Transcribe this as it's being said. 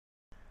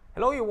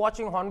Hello, you're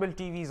watching Hornbill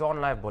TV's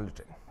on live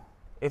bulletin.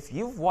 If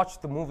you've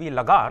watched the movie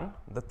Lagan,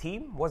 the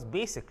theme was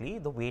basically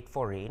the wait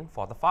for rain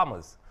for the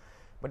farmers.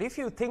 But if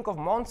you think of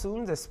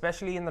monsoons,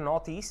 especially in the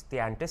northeast,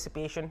 the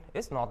anticipation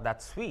is not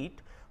that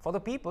sweet for the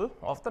people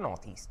of the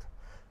northeast.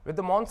 With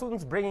the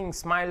monsoons bringing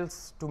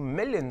smiles to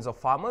millions of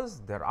farmers,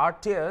 there are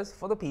tears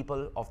for the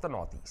people of the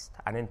northeast,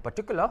 and in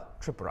particular,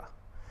 Tripura.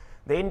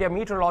 The India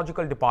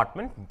Meteorological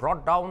Department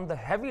brought down the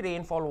heavy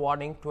rainfall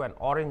warning to an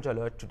orange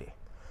alert today.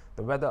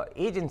 The weather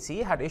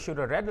agency had issued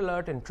a red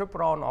alert in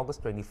Tripura on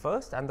August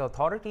 21st, and the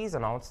authorities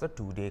announced the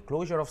two-day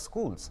closure of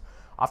schools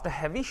after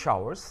heavy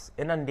showers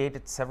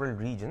inundated several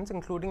regions,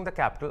 including the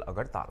capital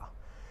Agartala.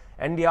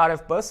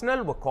 NDRF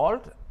personnel were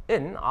called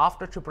in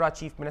after Tripura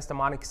Chief Minister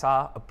Manik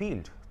Saha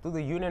appealed to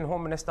the Union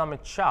Home Minister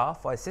Amit Shah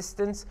for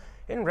assistance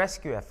in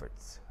rescue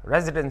efforts.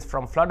 Residents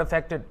from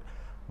flood-affected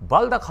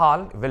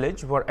Baldakhal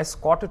village were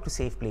escorted to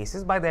safe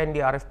places by the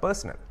NDRF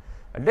personnel.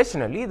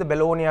 Additionally, the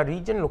Belonia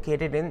region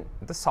located in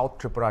the South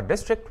Tripura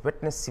district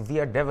witnessed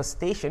severe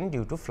devastation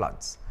due to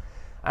floods.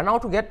 And now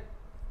to get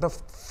the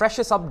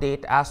freshest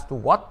update as to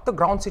what the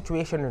ground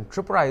situation in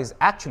Tripura is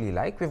actually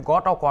like, we've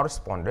got our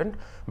correspondent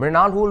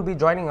Mrinal, who will be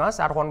joining us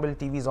at Hornbill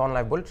TV's on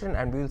live bulletin,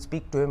 and we will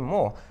speak to him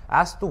more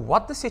as to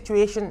what the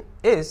situation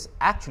is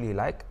actually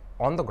like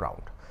on the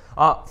ground.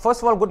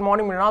 First of all, good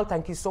morning, Mrinal.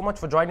 Thank you so much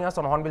for joining us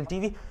on Hornbill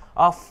TV.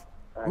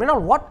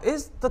 Mrinal, what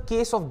is the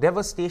case of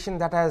devastation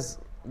that has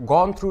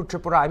gone through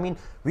Tripura? I mean,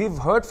 we've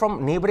heard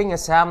from neighboring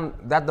Assam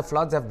that the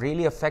floods have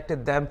really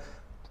affected them.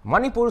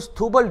 Manipur's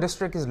Thubal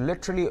district is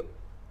literally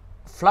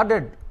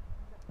flooded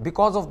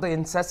because of the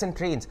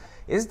incessant rains.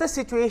 Is the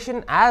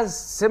situation as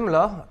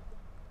similar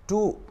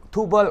to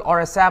Thubal or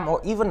Assam or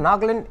even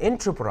Nagaland in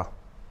Tripura?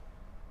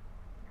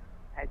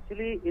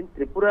 Actually, in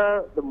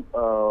Tripura,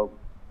 the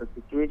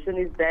situation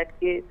is that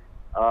in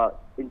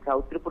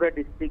South Tripura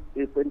district,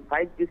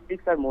 5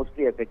 districts are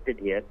mostly affected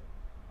here.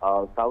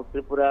 South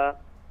Tripura,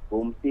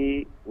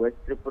 Gomti, West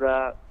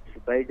Tripura,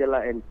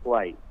 Sipaijala and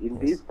Kwai. In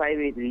these 5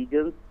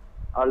 regions,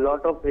 a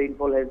lot of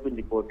rainfall has been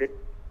reported.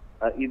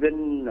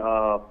 Even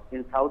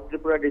in South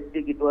Tripura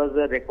district, it was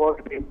a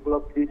record rainfall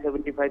of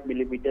 375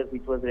 millimeters,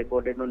 which was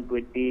recorded on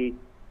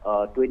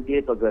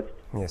 28th August.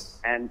 Yes.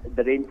 And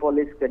the rainfall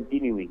is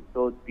continuing.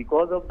 So,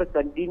 because of the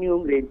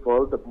continuing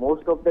rainfall,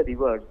 most of the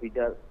rivers which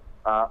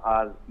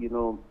are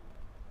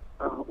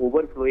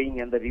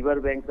overflowing, and the river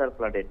banks are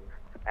flooded.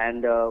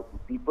 And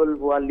people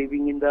who are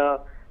living in the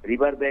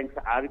river banks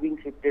are being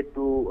shifted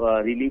to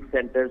relief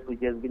centers,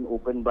 which has been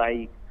opened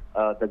by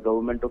the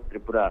government of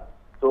Tripura.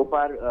 So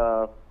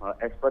far,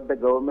 as per the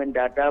government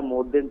data,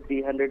 more than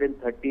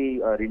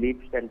 330 relief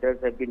centers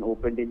have been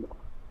opened in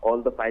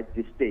all the 5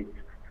 districts,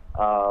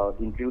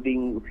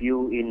 including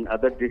few in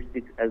other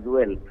districts as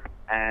well.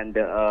 And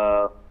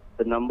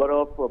the number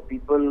of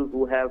people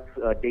who have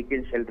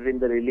taken shelter in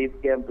the relief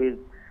camp is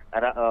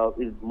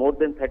more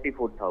than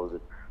 34,000.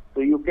 So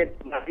you can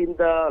imagine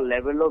the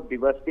level of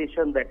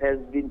devastation that has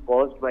been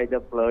caused by the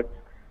floods,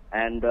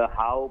 and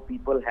how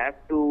people have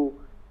to,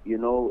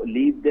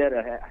 leave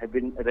there, have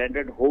been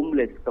rendered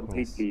homeless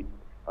completely.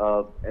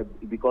 Yes.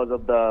 Because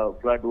of the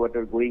flood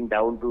water going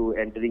down to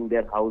entering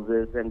their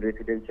houses and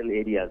residential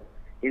areas.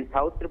 In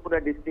South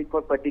Tripura district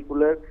for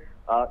particular,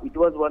 it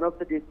was one of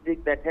the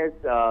districts that has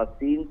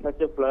seen such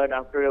a flood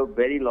after a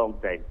very long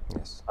time.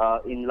 Yes.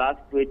 In last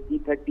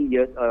 20-30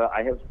 years,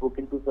 I have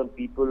spoken to some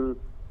people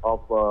of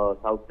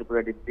South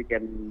Tripura district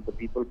and the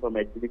people from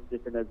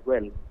administration as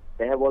well.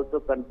 They have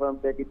also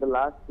confirmed that in the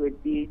last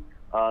 20-30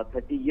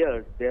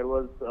 years, there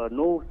was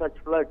no such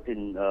floods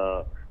in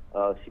South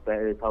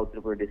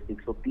Tripura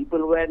district. So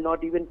people were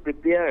not even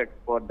prepared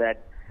for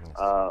that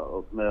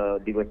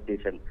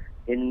devastation.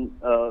 In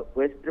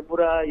West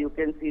Tripura, you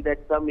can see that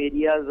some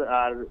areas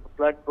are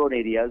flood-prone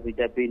areas which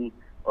have been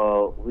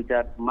which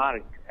are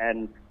marked,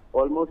 and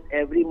almost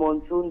every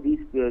monsoon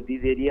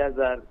these areas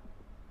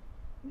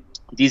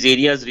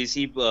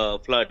receive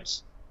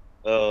floods.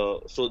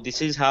 So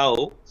this is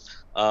how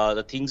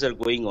the things are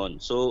going on.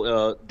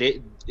 So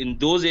in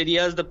those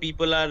areas, the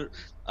people are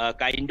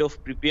kind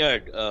of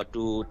prepared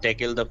to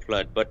tackle the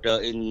flood. But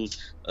in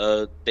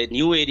the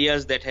new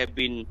areas that have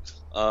been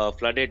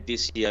flooded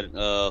this year,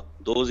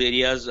 those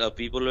areas,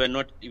 people were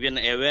not even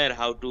aware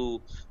how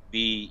to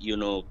be,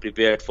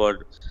 prepared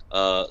for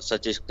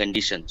such a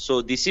condition.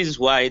 So this is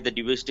why the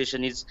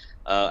devastation is,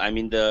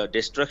 the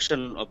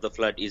destruction of the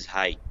flood is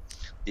high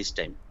this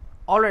time.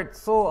 All right.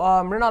 So,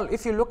 Mrinal,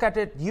 if you look at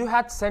it, you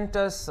had sent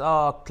us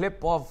a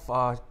clip of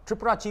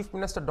Tripura Chief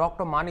Minister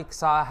Dr. Manik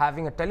Saha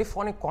having a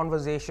telephonic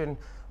conversation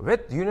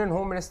with Union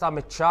Home Minister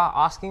Amit Shah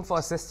asking for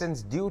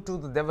assistance due to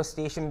the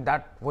devastation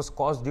that was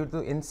caused due to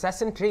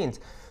incessant rains.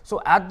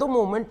 So, at the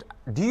moment,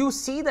 do you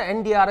see the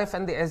NDRF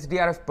and the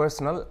SDRF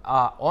personnel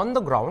on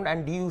the ground,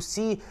 and do you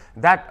see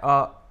that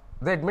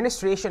the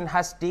administration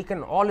has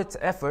taken all its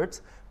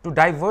efforts to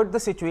divert the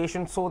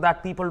situation so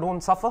that people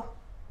don't suffer?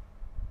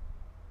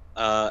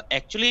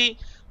 Actually,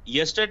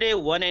 yesterday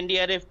one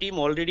NDRF team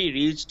already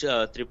reached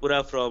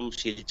Tripura from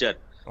Silchar,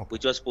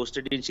 which was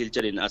posted in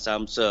Silchar in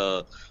Assam's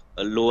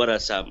Lower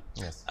Assam.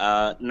 Yes.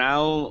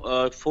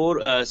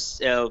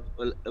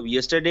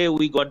 Yesterday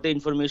we got the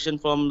information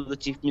from the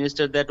Chief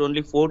Minister that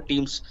only 4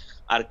 teams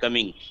are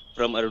coming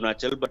from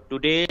Arunachal. But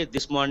today,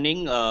 this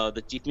morning,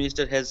 the Chief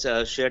Minister has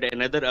shared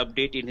another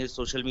update in his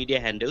social media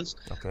handles.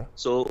 Okay.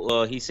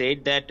 So he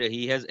said that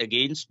he has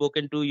again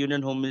spoken to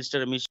Union Home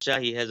Minister Amit Shah.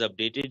 He has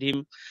updated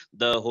him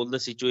the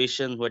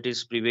situation, what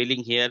is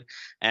prevailing here,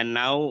 and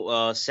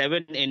now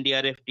 7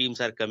 NDRF teams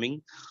are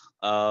coming.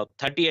 30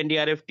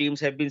 NDRF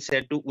teams have been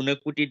sent to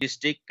Unakoti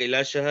district,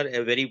 Kailashahar,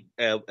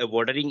 a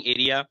bordering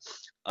area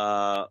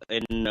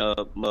in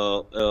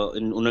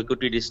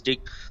Unakoti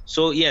district.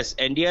 So yes,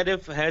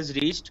 NDRF has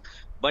reached,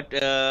 but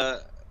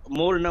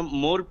more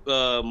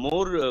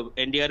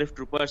NDRF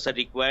troopers are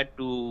required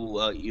to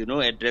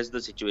address the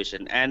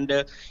situation.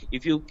 And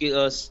if you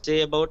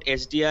say about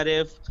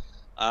SDRF,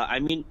 I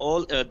mean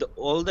all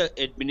the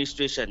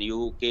administration,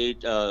 you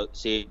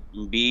say,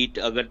 be it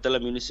Agartala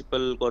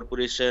Municipal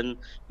Corporation,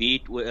 be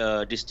it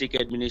district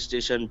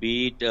administration,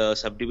 be it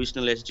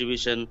subdivisional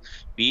division,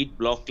 be it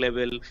block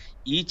level,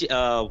 each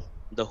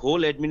the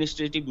whole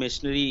administrative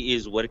machinery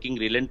is working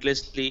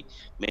relentlessly.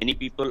 Many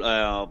people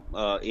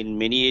in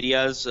many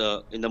areas,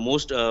 in the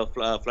most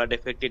flood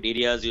affected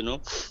areas,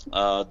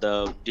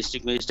 the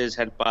district ministers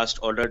had passed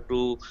orders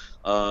to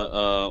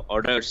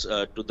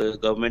the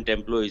government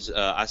employees,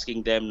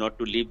 asking them not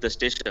to leave the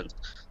stations.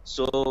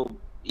 So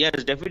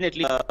yes,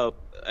 definitely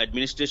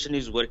administration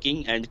is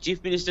working, and the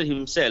chief minister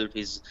himself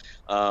is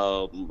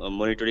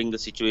monitoring the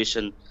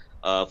situation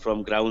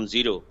from ground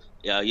zero.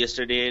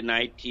 Yesterday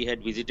night he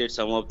had visited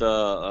some of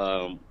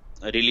the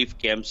relief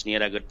camps near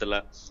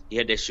Agartala. He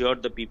had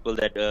assured the people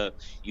that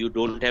you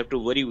don't have to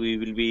worry, we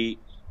will be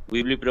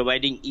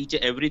providing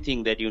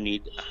everything that you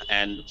need,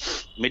 and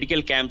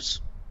medical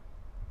camps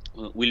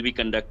will be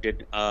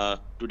conducted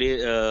today.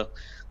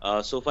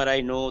 So far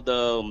I know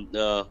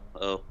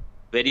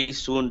very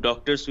soon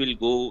doctors will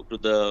go to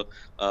the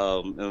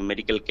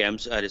medical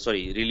camps,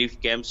 relief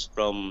camps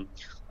from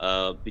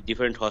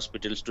different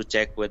hospitals to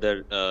check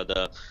whether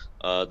the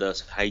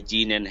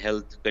hygiene and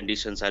health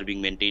conditions are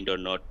being maintained or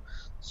not.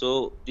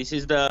 So this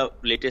is the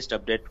latest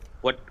update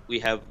what we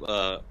have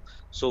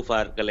so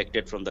far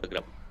collected from the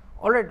ground.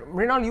 All right,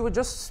 Mrinal, you were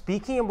just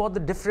speaking about the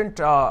different,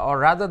 or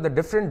rather the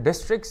different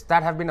districts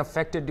that have been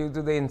affected due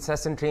to the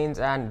incessant rains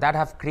and that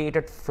have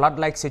created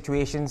flood-like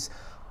situations,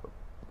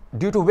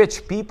 due to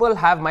which people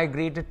have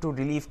migrated to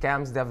relief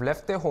camps, they have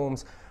left their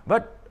homes.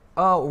 But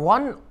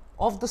one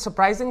of the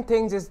surprising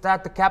things is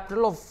that the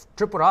capital of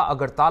Tripura,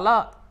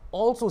 Agartala,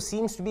 also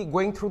seems to be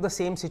going through the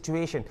same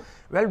situation.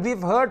 Well,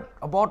 we've heard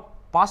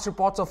about past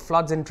reports of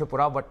floods in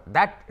Tripura, but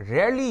that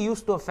rarely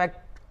used to affect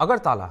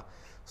Agartala.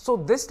 So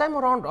this time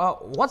around,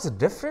 what's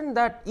different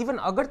that even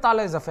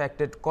Agartala is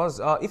affected?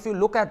 Because if you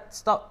look at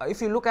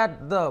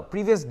the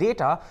previous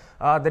data,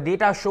 the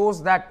data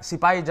shows that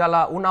Sipai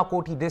Jala,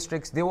 Unakoti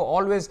districts, they were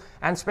always,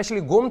 and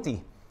especially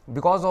Gomti,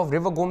 because of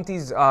river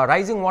Gomti's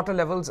rising water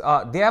levels,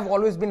 they have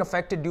always been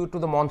affected due to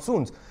the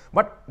monsoons.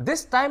 But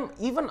this time,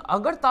 even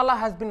Agartala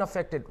has been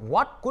affected.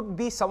 What could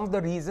be some of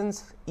the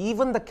reasons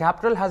even the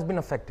capital has been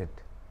affected?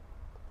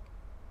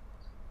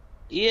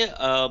 Yeah,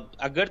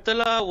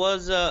 Agartala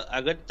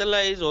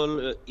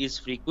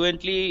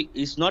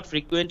is not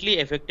frequently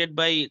affected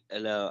by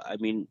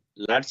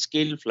large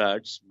scale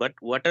floods, but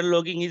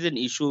waterlogging is an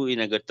issue in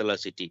Agartala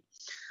city.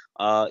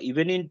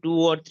 Even in 2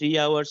 or 3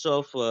 hours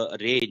of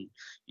rain,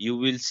 you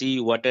will see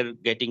water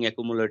getting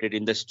accumulated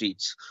in the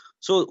streets.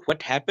 So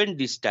what happened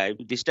this time?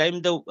 This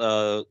time the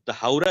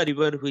Haura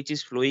river, which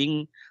is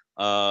flowing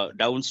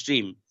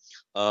downstream,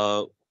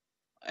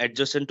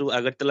 adjacent to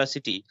Agartala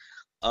city,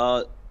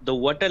 the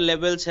water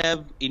levels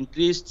have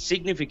increased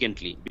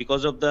significantly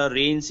because of the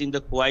rains in the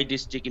Khwai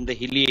district, in the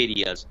hilly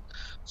areas.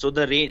 So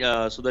the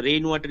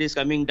rainwater is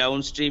coming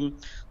downstream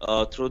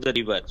through the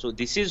river. So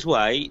this is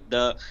why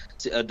the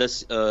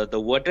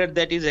water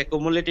that is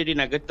accumulated in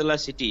Agartala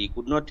city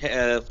could not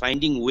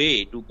finding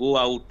way to go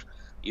out.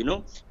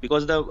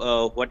 Because the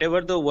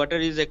whatever the water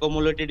is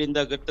accumulated in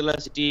the Agartala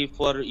city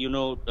for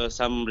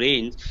some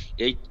rains,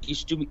 it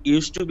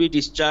used to be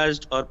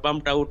discharged or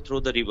pumped out through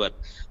the river.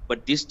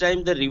 But this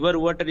time the river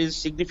water is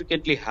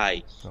significantly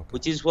high, okay,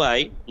 which is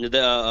why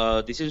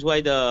the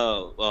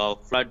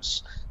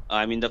floods.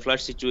 The flood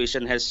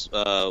situation has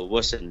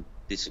worsened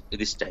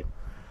this time.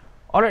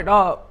 All right,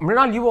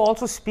 Mrinal, you were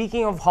also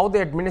speaking of how the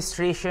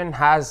administration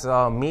has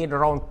made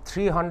around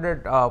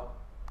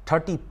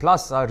 330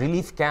 plus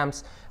relief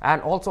camps,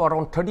 and also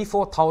around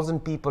 34,000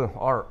 people,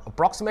 or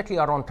approximately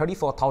around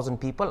 34,000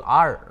 people,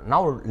 are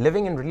now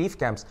living in relief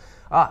camps.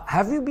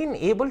 Have you been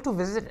able to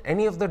visit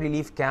any of the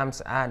relief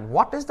camps, and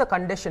what is the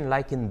condition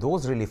like in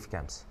those relief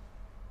camps?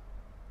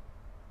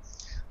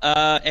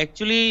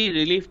 Actually,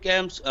 relief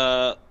camps,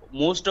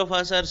 most of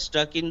us are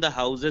stuck in the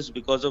houses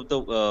because of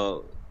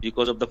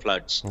the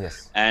floods.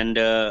 Yes. And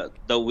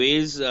the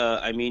ways,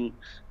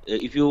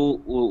 if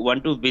you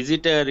want to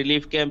visit a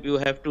relief camp, you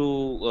have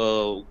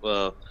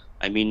to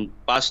I mean,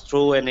 pass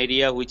through an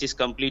area which is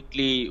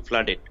completely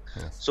flooded.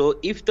 Yes. So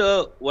if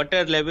the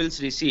water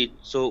levels recede,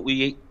 so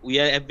we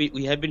have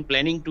been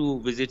planning to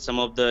visit some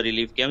of the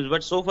relief camps,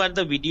 but so far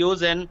the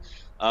videos and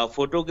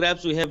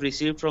photographs we have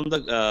received from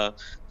the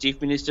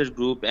chief minister's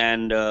group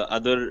and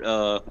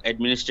other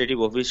administrative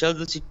officials,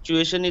 the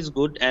situation is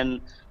good.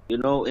 And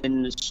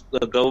in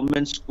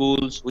government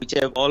schools which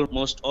have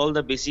almost all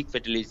the basic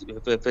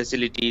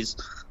facilities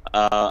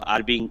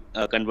are being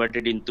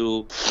converted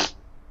into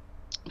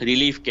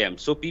relief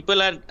camps. So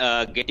people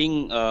are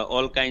getting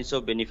all kinds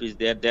of benefits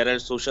there. There are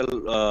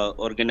social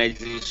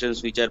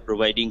organizations which are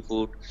providing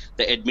food.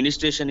 The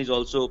administration is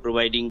also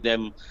providing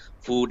them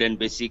food and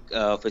basic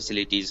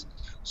facilities.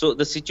 So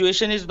the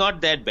situation is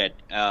not that bad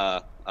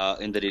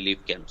in the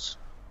relief camps.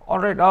 All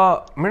right,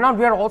 Mrinal,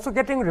 we are also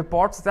getting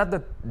reports that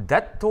the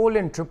death toll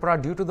in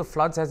Tripura due to the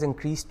floods has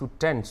increased to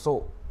 10.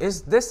 So,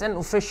 is this an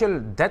official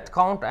death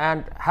count,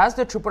 and has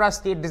the Tripura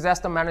State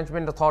Disaster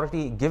Management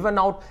Authority given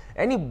out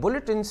any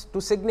bulletins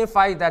to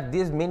signify that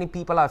these many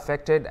people are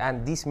affected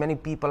and these many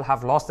people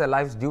have lost their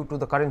lives due to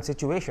the current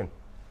situation?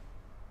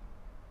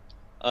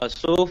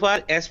 So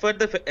far, as far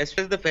as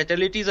the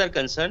fatalities are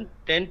concerned,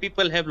 10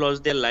 people have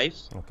lost their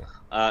lives. Okay.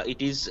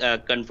 It is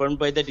confirmed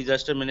by the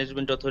Disaster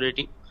Management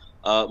Authority.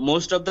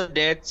 Most of the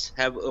deaths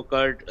have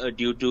occurred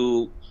due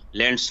to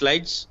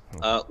landslides.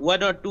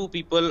 One or two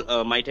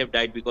people might have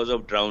died because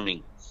of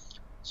drowning.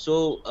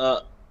 So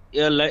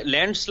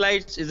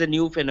landslides is a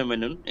new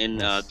phenomenon in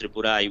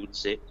Tripura, I would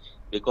say,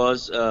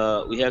 because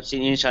we have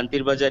seen in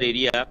Shantir Bazar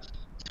area,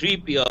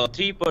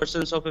 three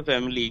persons of a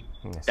family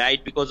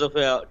died because of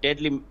a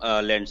deadly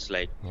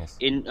landslide. Yes.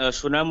 In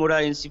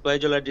Shunamura in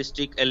Sipaijola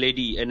district,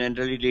 an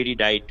elderly lady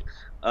died.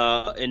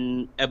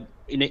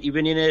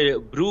 Even in a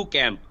brew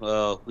camp,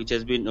 which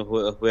has been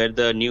where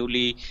the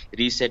newly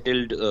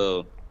resettled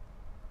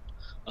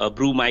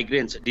brew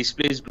migrants,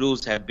 displaced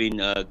brews have been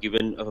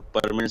given a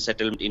permanent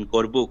settlement in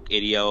Korbuk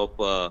area of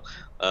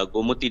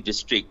Gomoti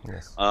district.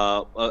 Yes.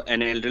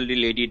 An elderly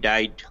lady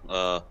died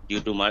due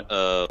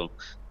to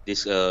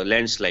this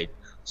landslide.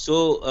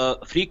 So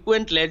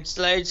frequent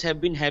landslides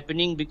have been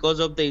happening because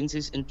of the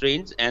incessant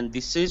rains, and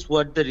this is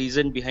what the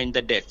reason behind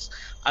the deaths.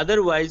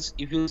 Otherwise,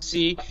 if you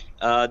see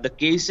the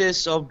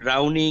cases of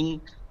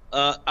drowning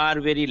are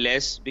very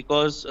less,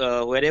 because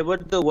wherever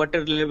the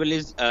water level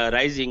is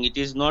rising, it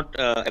is not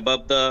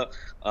above the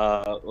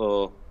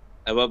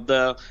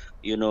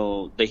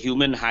the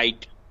human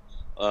height,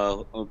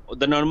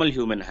 the normal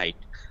human height.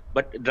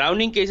 But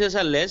drowning cases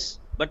are less.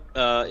 But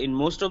in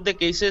most of the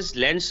cases,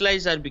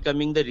 landslides are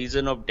becoming the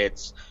reason of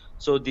deaths.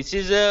 So this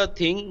is a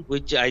thing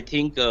which I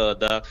think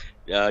the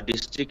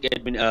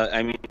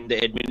the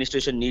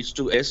administration needs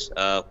to address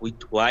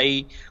with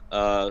why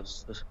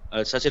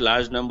such a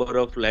large number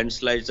of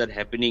landslides are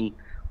happening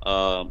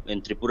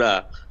in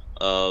Tripura.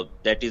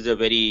 That is a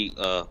very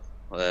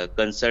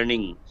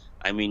concerning.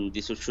 I mean,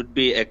 this should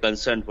be a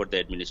concern for the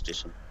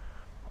administration.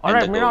 All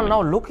right, Mrinal,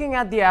 now looking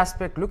at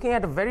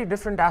a very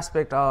different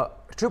aspect,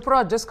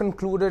 Tripura just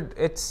concluded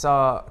its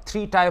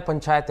three-tier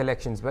panchayat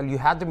elections. Well, you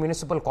had the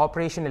municipal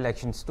corporation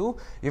elections too.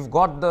 You've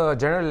got the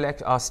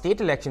general state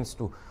elections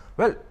too.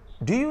 Well,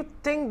 do you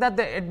think that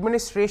the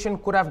administration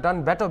could have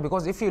done better?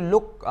 Because if you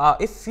look,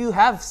 if you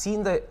have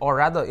seen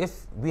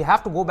if we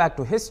have to go back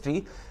to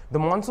history, the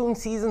monsoon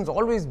seasons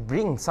always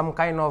bring some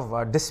kind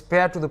of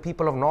despair to the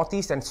people of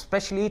Northeast and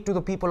especially to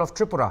the people of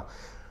Tripura.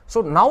 So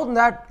now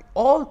that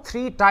all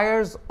three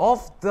tiers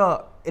of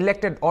the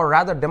elected, or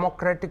rather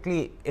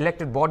democratically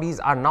elected bodies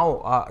are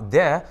now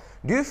there,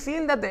 do you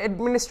feel that the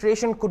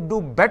administration could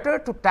do better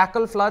to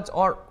tackle floods,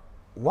 or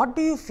what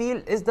do you feel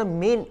is the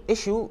main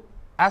issue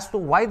as to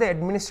why the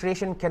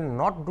administration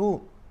cannot do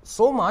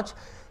so much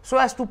so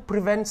as to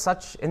prevent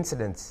such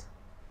incidents?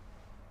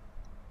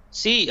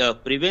 See,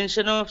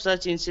 prevention of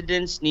such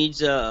incidents need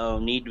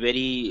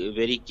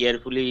very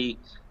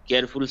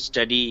careful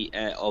study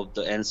of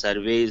the and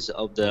surveys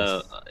of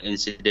the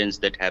incidents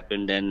that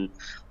happened, and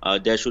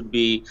there should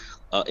be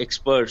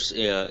experts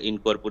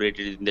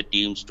incorporated in the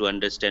teams to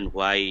understand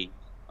why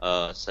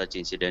such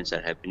incidents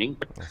are happening.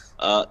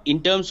 But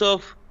in terms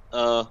of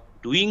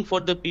doing for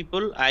the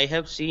people, I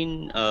have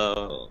seen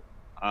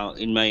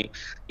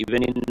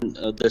even in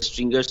the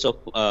stringers of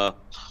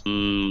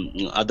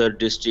other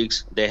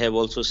districts, they have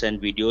also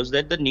sent videos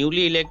that the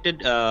newly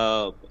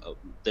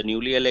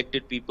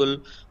elected people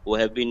who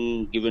have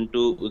been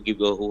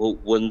who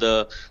won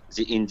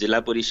in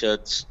Zilla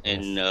Parishads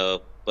and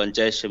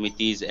Panchayat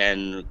Shamitis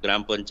and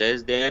Gram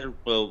Panchayats, they are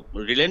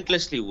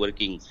relentlessly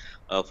working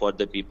for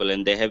the people,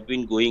 and they have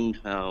been going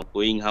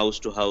house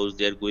to house.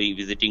 They are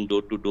visiting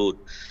door to door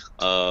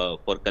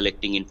for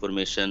collecting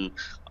information,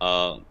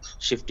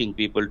 shifting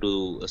people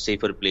to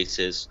safer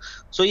places.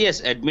 So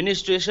yes,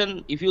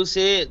 administration, if you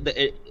say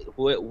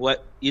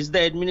what is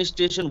the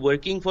administration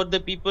working for the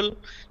people,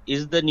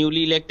 is the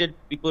newly elected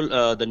people,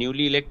 the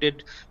newly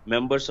elected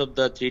members of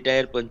the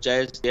three-tier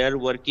panchayats, they are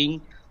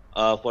working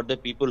for the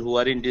people who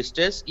are in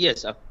distress?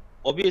 Yes,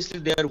 obviously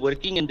they are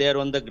working and they are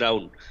on the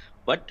ground.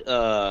 But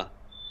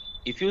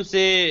if you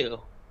say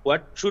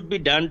what should be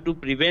done to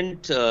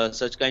prevent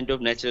such kind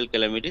of natural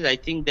calamities? I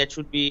think that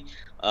should be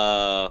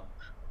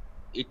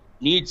it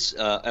needs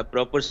a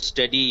proper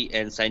study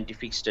and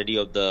scientific study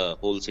of the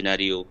whole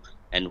scenario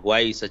and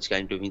why such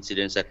kind of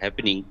incidents are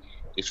happening.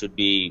 It should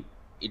be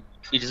it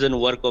is a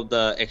work of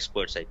the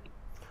experts, I think.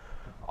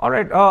 All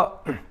right.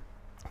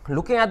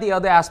 Looking at the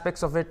other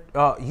aspects of it,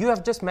 you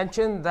have just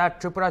mentioned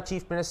that Tripura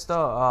Chief Minister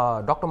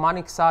Dr.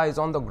 Manik Saha is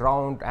on the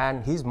ground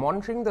and he's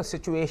monitoring the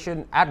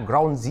situation at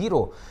ground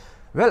zero.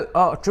 Well,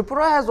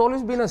 Tripura has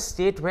always been a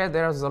state where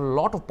there is a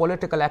lot of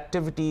political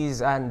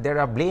activities and there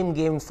are blame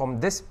games from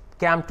this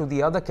camp to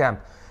the other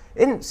camp.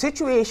 In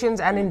situations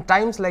and in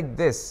times like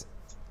this,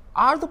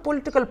 are the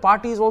political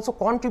parties also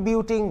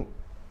contributing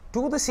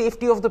to the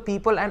safety of the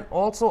people, and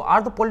also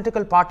are the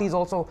political parties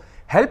also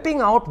helping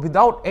out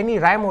without any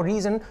rhyme or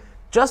reason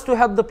just to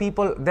help the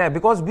people there?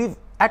 Because we've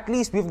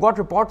got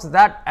reports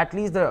that at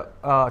least the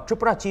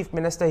Tripura Chief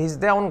Minister is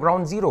there on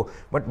ground zero,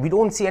 but we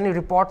don't see any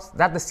reports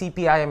that the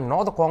CPIM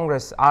nor the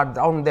Congress are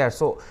down there.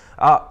 So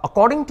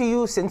according to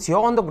you, since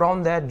you're on the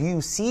ground there, do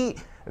you see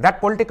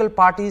that political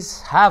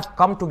parties have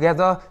come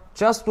together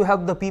just to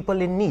help the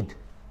people in need?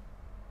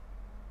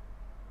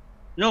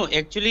 No,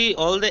 actually,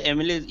 all the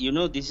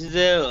MLAs, this is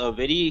a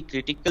very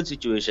critical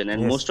situation,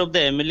 and most of the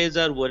MLAs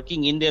are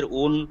working in their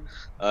own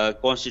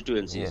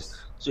constituencies.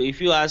 So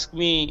if you ask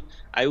me,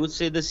 I would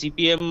say the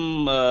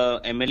CPM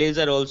MLAs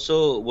are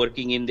also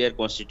working in their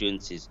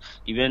constituencies.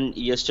 Even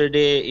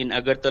yesterday in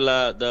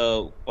Agartala,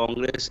 the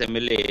Congress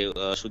MLA,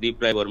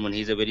 Sudeep Rai Burman,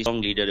 he's a very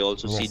strong leader,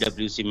 also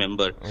CWC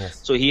member.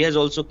 So he has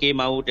also came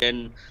out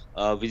and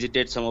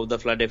visited some of the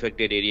flood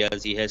affected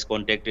areas. He has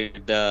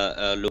contacted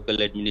the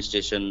local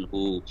administration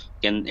who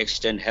can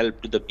extend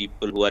help to the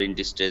people who are in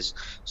distress.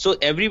 So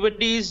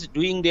everybody is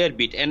doing their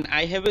bit, and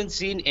I haven't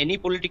seen any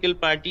political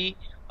party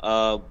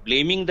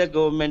blaming the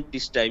government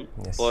this time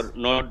for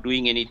not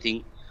doing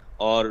anything,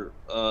 or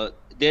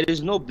there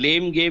is no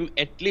blame game,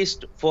 at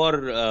least for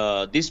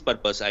this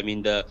purpose. I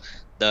mean the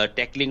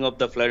tackling of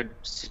the flood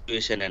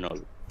situation and all.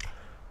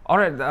 All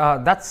right,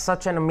 that's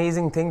such an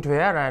amazing thing to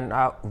hear, and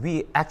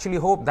we actually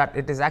hope that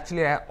it is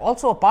actually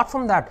also, apart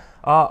from that,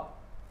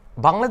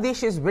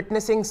 Bangladesh is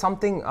witnessing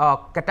something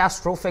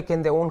catastrophic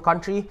in their own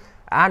country,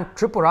 and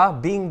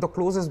Tripura being the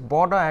closest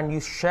border, and you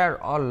share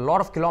a lot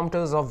of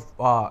kilometers of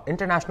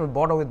international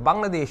border with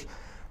Bangladesh,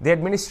 the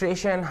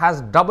administration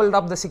has doubled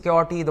up the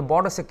security. The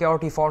border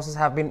security forces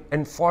have been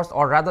enforced,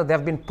 or rather they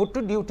have been put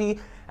to duty,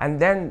 and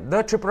then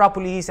the Tripura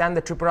police and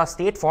the Tripura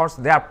state force,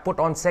 they are put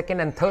on second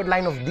and third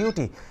line of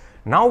duty.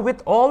 Now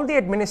with all the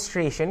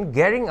administration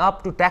gearing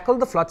up to tackle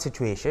the flood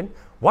situation,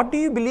 what do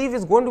you believe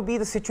is going to be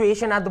the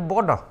situation at the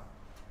border?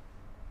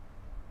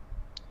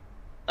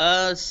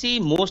 See,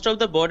 most of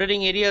the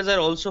bordering areas are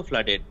also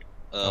flooded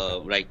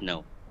right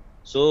now.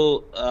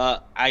 So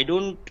I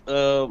don't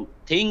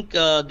think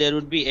there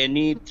would be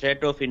any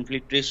threat of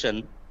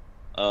infiltration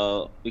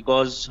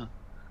because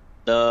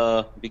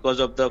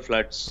of the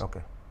floods.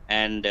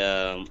 And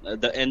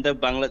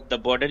the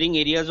bordering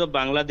areas of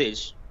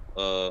Bangladesh,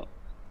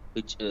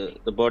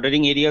 the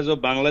bordering areas of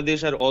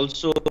Bangladesh are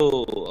also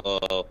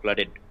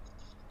flooded.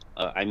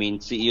 I mean,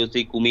 you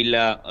see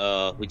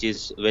Kumilla, which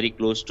is very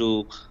close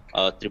to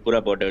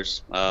Tripura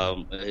borders.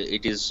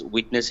 It is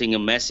witnessing a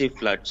massive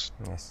floods,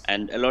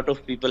 and a lot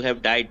of people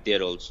have died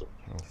there also.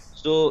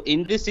 So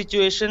in this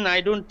situation,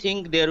 I don't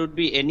think there would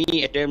be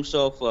any attempts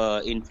of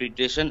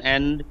infiltration.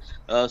 And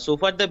so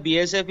far the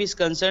BSF is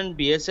concerned,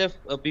 BSF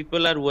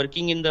people are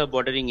working in the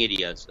bordering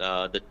areas.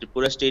 The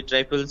Tripura State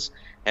Rifles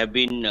have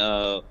been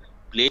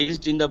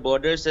placed in the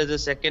borders as a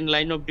second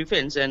line of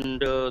defense,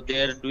 and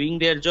they are doing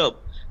their job.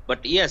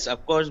 But yes,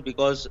 of course,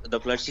 because the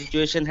flood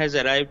situation has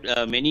arrived,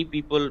 many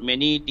people,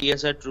 many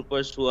TSR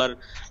troopers who are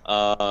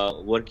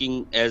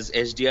working as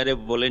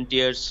SDRF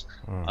volunteers,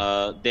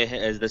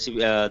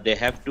 they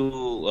have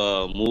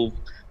to move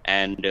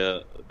and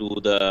do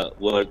the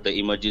work, the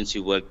emergency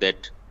work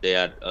that they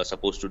are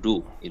supposed to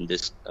do in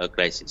this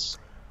crisis.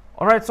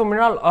 All right, so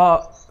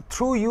Mrinal,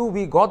 through you,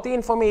 we got the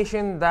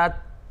information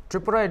that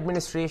Tripura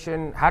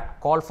administration had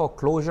called for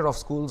closure of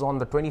schools on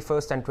the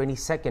 21st and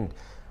 22nd.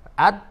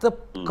 At the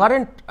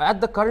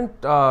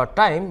current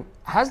time,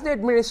 has the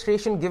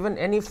administration given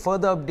any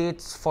further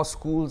updates for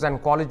schools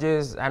and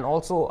colleges, and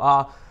also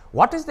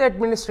what is the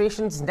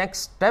administration's next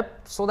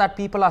step so that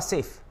people are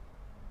safe?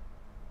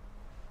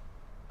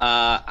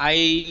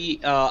 We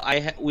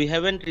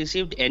haven't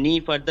received any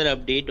further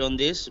update on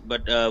this,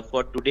 but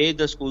for today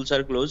the schools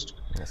are closed.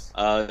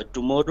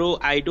 Tomorrow,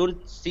 I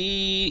don't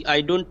think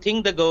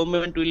the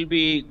government will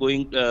be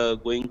going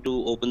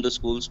to open the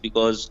schools,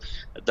 because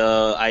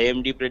the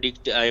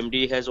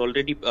IMD has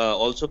already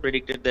also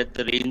predicted that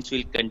the rains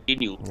will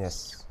continue.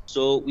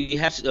 So we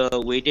have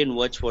wait and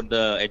watch for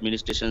the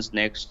administration's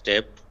next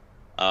step.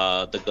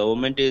 The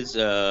government is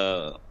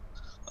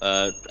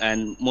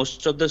and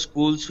most of the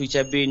schools which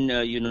have been,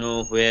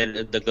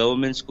 where the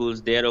government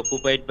schools, they are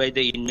occupied by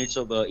the inmates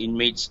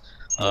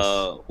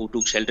who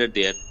took shelter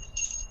there.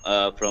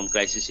 from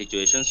crisis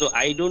situation. So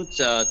I don't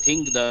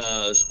think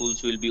the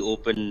schools will be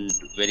open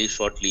very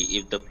shortly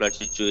if the flood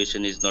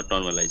situation is not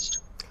normalized.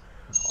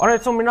 All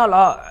right, so Mrinal,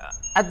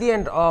 at the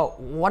end,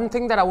 one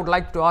thing that I would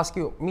like to ask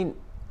you, I mean,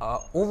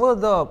 over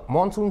the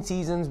monsoon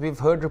seasons, we've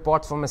heard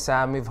reports from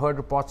Assam, we've heard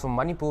reports from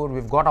Manipur,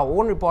 we've got our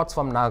own reports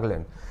from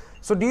Nagaland.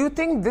 So do you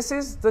think this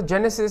is the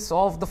genesis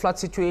of the flood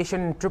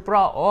situation in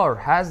Tripura, or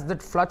has the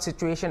flood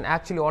situation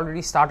actually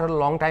already started a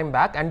long time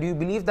back? And do you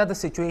believe that the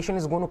situation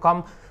is going to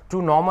come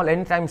to normal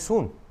anytime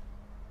soon?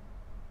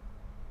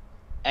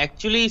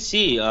 Actually,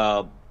 see,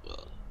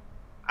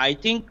 I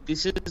think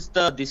this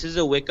is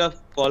a wake up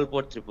call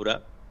for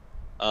Tripura.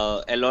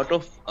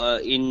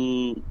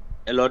 In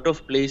a lot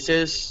of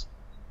places,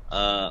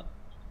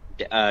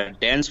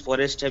 dense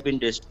forests have been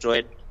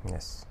destroyed.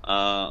 Yes.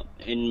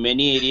 In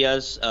many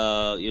areas,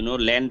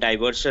 land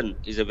diversion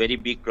is a very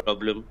big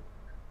problem.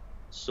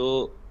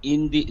 So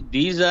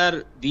these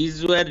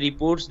were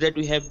reports that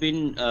we have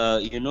been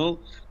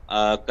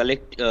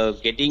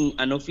getting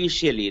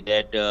unofficially,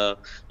 that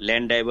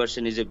land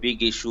diversion is a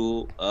big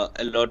issue.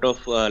 A lot of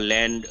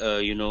wetland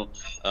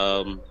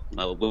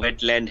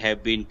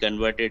have been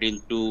converted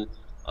into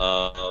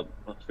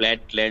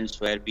flat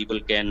lands where people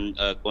can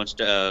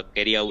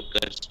carry out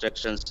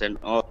constructions and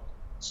all.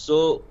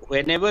 So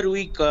whenever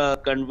we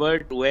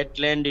convert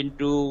wetland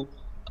into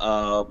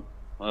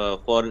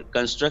for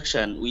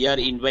construction, we are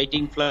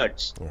inviting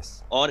floods.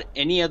 Yes. Or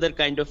any other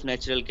kind of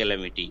natural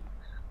calamity.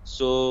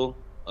 So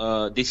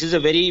this is a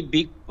very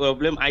big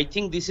problem. I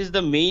think this is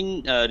the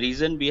main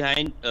reason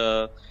behind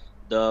the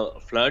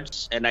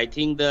floods, and I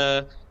think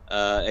the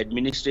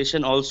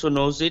administration also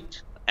knows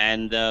it,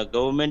 and the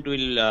government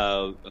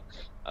will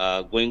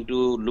going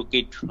to look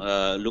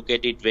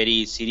at it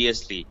very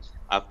seriously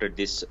after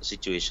this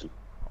situation.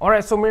 All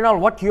right, so Mrinal,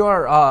 what you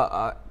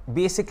are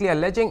basically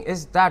alleging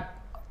is that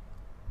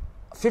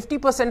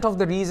 50% of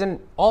the reason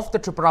of the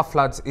Tripura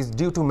floods is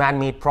due to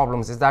man-made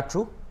problems. Is that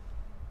true?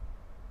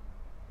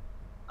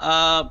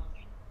 Kind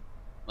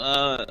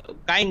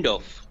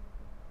of.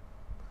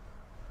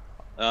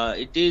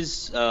 It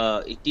is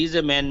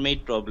a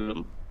man-made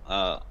problem,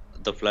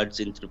 the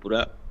floods in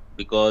Tripura,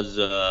 because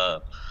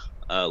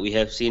we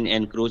have seen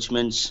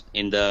encroachments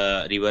in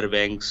the river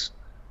banks,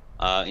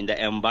 in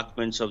the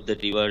embankments of the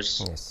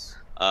rivers. Yes.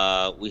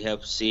 We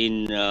have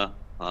seen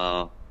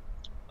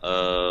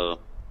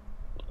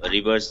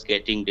rivers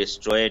getting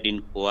destroyed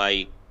in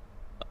Kauai.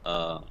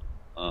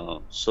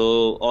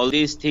 So all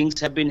these things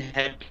have been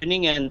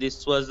happening, and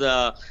this was,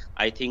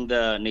 I think,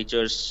 the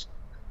nature's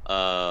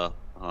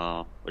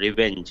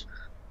revenge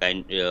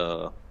kind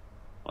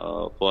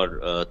for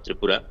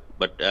Tripura.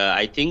 But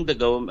I think the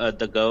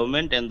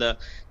government and the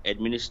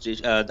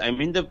administration.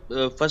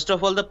 First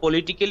of all,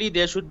 politically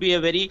there should be a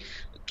very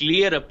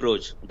clear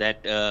approach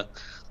that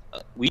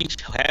we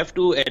have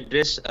to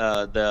address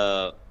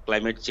the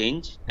climate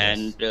change.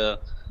 Yes.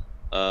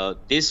 And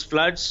these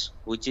floods,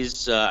 which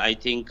is I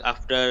think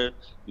after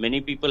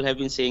many people have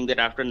been saying that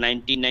after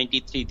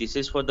 1993, this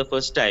is for the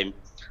first time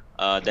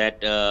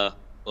that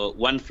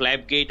one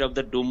floodgate of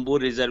the Dumbo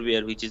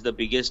Reservoir, which is the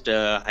biggest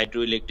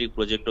hydroelectric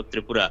project of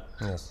Tripura,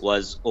 yes,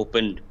 was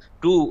opened.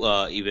 Two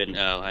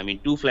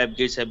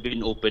floodgates have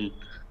been opened.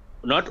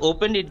 Not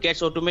opened, it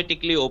gets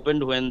automatically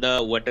opened when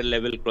the water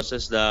level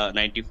crosses the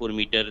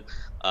 94-meter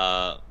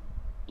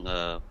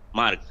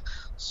mark.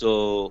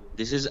 So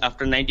this is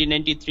after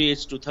 1993.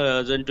 It's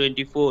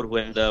 2024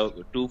 when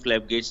the two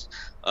floodgates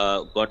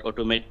got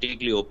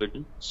automatically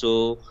opened.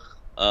 So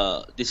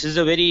this is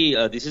a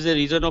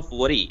reason of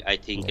worry, I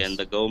think, yes, and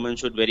the government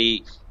should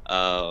very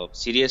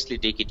seriously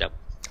take it up.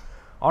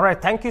 All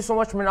right, thank you so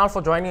much, Mrinal,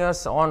 for joining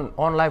us on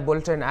Live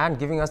Bulletin and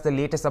giving us the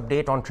latest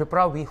update on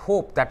Tripura. We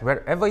hope that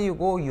wherever you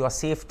go, you are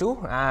safe too,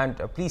 and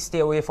please stay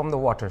away from the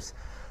waters.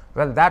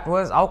 Well, that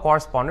was our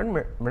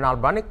correspondent, Mrinal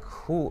Banik,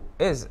 who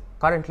is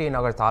currently in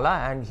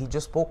Agartala, and he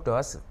just spoke to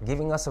us,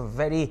 giving us a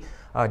very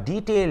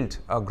detailed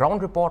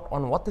ground report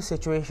on what the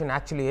situation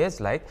actually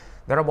is like.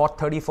 There are about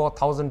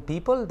 34,000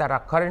 people that are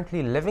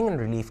currently living in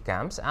relief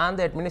camps, and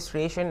the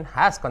administration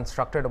has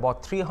constructed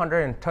about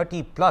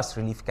 330 plus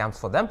relief camps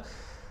for them.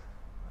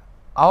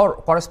 Our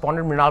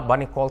correspondent Mrinal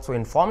Banik also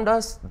informed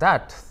us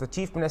that the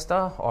Chief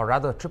Minister, or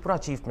rather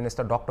Tripura Chief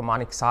Minister Dr.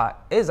 Manik Saha,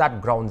 is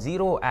at ground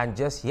zero, and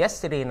just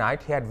yesterday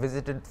night he had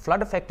visited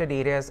flood affected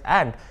areas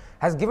and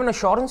has given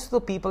assurance to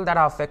the people that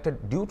are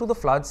affected due to the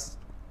floods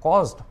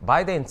caused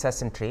by the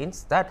incessant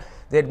rains that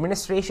the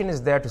administration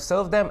is there to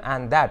serve them,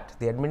 and that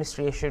the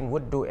administration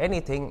would do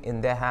anything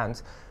in their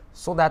hands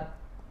so that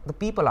the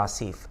people are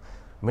safe.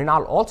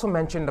 Mrinal also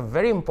mentioned a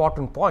very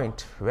important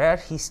point where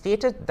he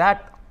stated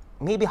that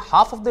maybe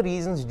half of the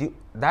reasons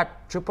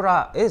that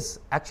Tripura is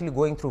actually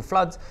going through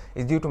floods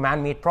is due to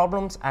man-made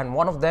problems, and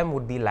one of them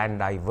would be land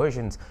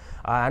diversions.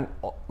 And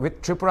with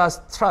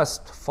Tripura's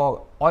thrust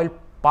for oil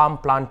palm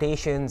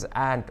plantations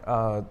and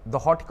the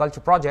horticulture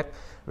project,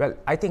 well,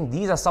 I think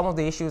these are some of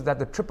the issues that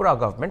the Tripura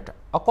government,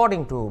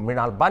 according to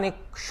Mrinal Banik,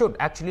 should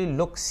actually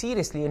look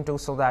seriously into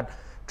so that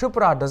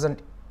Tripura doesn't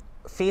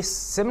face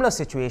similar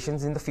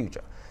situations in the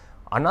future.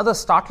 Another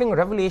startling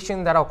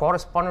revelation that our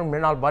correspondent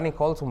Mrinal Banik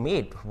also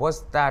made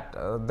was that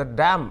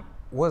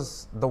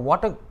the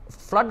water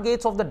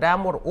floodgates of the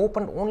dam were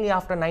opened only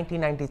after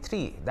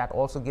 1993. That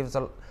also gives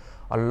a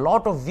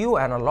lot of view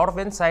and a lot of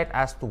insight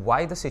as to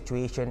why the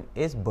situation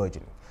is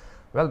burgeoning.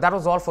 Well, that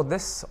was all for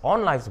this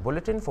On Live's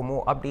bulletin. For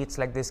more updates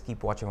like this,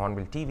 keep watching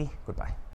Hornbill TV. Goodbye.